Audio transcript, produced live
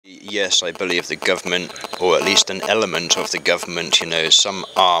yes, I believe the government, or at least an element of the government, you know, some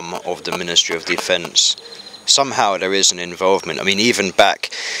arm of the Ministry of Defence, somehow there is an involvement. I mean, even back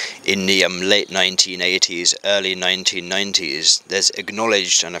in the late 1980s, early 1990s, there's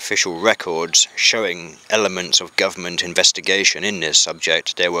acknowledged and official records showing elements of government investigation in this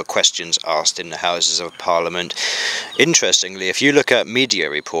subject. There were questions asked in the Houses of Parliament. Interestingly, if you look at media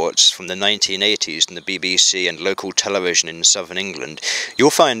reports from the 1980s in the BBC and local television in southern England, you'll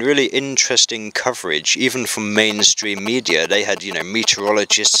find really interesting coverage, even from mainstream media. They had, you know,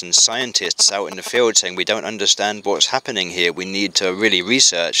 meteorologists and scientists out in the field saying, we don't understand what's happening here, we need to really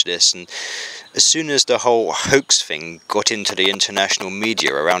research this. And as soon as the whole hoax thing got into the international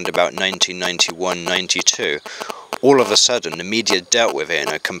media around about 1991-92, all of a sudden the media dealt with it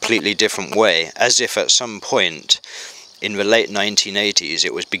in a completely different way, as if at some point in the late 1980s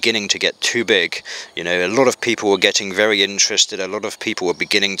it was beginning to get too big. You know, a lot of people were getting very interested, a lot of people were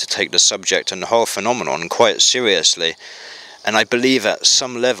beginning to take the subject and the whole phenomenon quite seriously. And I believe at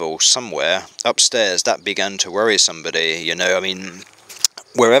some level, somewhere upstairs, that began to worry somebody. You know, I mean,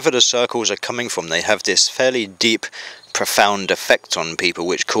 wherever the circles are coming from, they have this fairly deep, profound effect on people,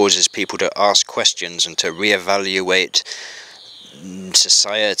 which causes people to ask questions and to reevaluate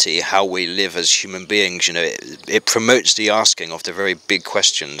society, how we live as human beings. You know, it promotes the asking of the very big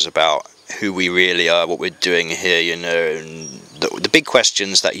questions about who we really are, what we're doing here, you know, and the big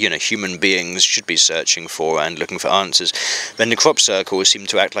questions that, you know, human beings should be searching for and looking for answers. Then the crop circles seem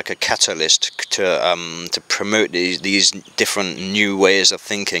to act like a catalyst to promote these different new ways of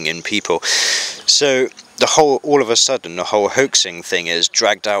thinking in people. So all of a sudden, the whole hoaxing thing is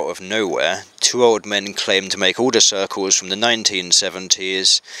dragged out of nowhere. Two old men claim to make all the circles from the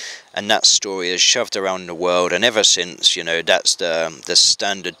 1970s, and that story is shoved around the world, and ever since, you know, that's the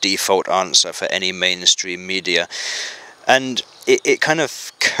standard default answer for any mainstream media. And it kind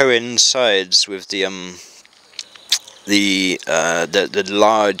of coincides with the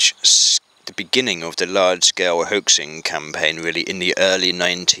beginning of the large-scale hoaxing campaign, really, in the early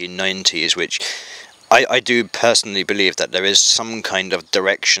 1990s, which I do personally believe that there is some kind of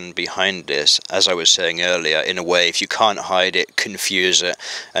direction behind this. As I was saying earlier, in a way, if you can't hide it, confuse it,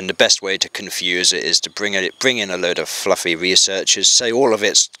 and the best way to confuse it is to bring in a load of fluffy researchers, say all of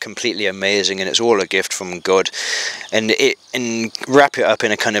it's completely amazing and it's all a gift from God, and wrap it up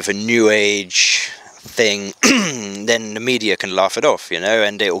in a kind of a new age thing. Then the media can laugh it off, you know,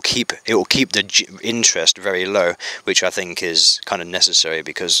 and it will keep the interest very low, which I think is kind of necessary,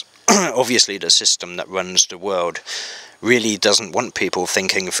 because obviously the system that runs the world really doesn't want people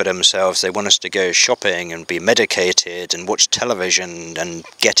thinking for themselves. They want us to go shopping and be medicated and watch television and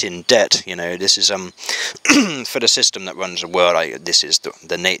get in debt. You know, this is for the system that runs the world, this is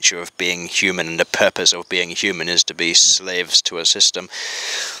the nature of being human, and the purpose of being human is to be slaves to a system.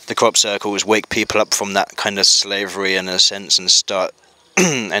 The crop circles wake people up from that kind of slavery in a sense and start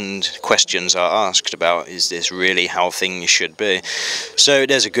and questions are asked about, is this really how things should be? So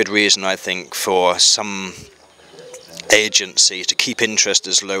there's a good reason, I think, for some agency to keep interest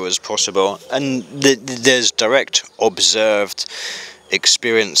as low as possible. And there's direct observed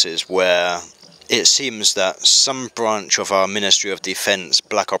experiences where it seems that some branch of our Ministry of Defence,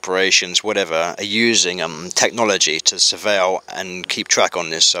 Black Operations, whatever, are using technology to surveil and keep track on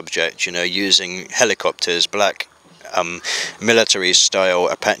this subject, you know, using helicopters, black military-style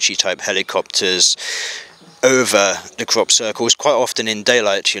Apache-type helicopters over the crop circles. Quite often in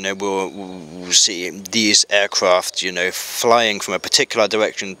daylight, you know, we'll see these aircraft, you know, flying from a particular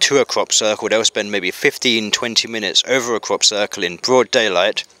direction to a crop circle. They'll spend maybe 15-20 minutes over a crop circle in broad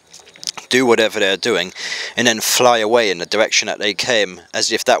daylight, do whatever they're doing, and then fly away in the direction that they came,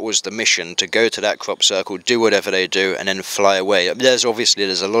 as if that was the mission, to go to that crop circle, do whatever they do, and then fly away. There's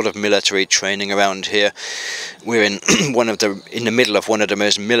a lot of military training around here. We're in in the middle of one of the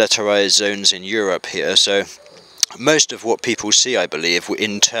most militarized zones in Europe here, so most of what people see, I believe,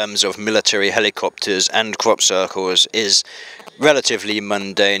 in terms of military helicopters and crop circles is relatively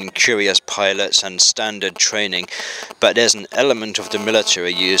mundane, curious pilots and standard training, but there's an element of the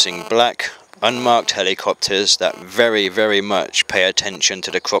military using black, unmarked helicopters that very, very much pay attention to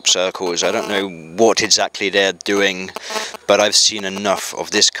the crop circles. I don't know what exactly they're doing, but I've seen enough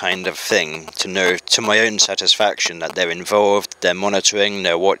of this kind of thing to know, to my own satisfaction, that they're involved, they're monitoring,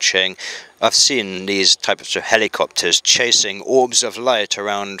 they're watching. I've seen these types of helicopters chasing orbs of light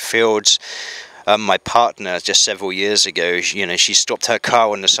around fields. My partner, just several years ago, she stopped her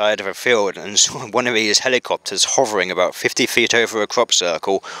car on the side of a field and saw one of these helicopters hovering about 50 feet over a crop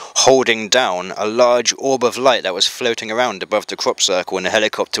circle, holding down a large orb of light that was floating around above the crop circle, and the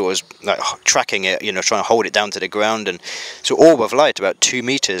helicopter was like tracking it, trying to hold it down to the ground. And so orb of light about 2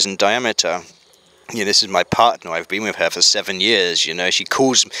 meters in diameter. This is my partner. I've been with her for 7 years. She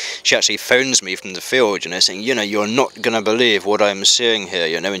actually phones me from the field, saying, you're not going to believe what I'm seeing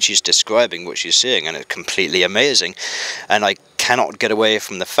here, and she's describing what she's seeing, and it's completely amazing. And I cannot get away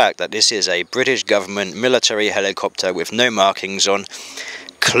from the fact that this is a British government military helicopter with no markings on,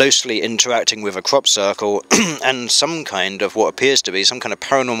 closely interacting with a crop circle and some kind of what appears to be some kind of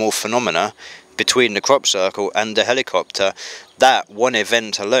paranormal phenomena between the crop circle and the helicopter. That one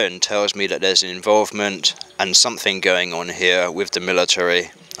event alone tells me that there's an involvement and something going on here with the military.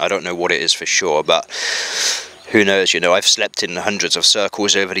 I don't know what it is for sure, but who knows. I've slept in hundreds of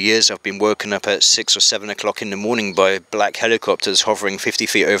circles over the years. I've been woken up at 6 or 7 o'clock in the morning by black helicopters hovering 50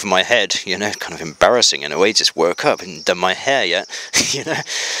 feet over my head. Kind of embarrassing in a way. Just woke up and done my hair yet.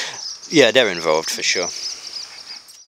 Yeah, they're involved for sure.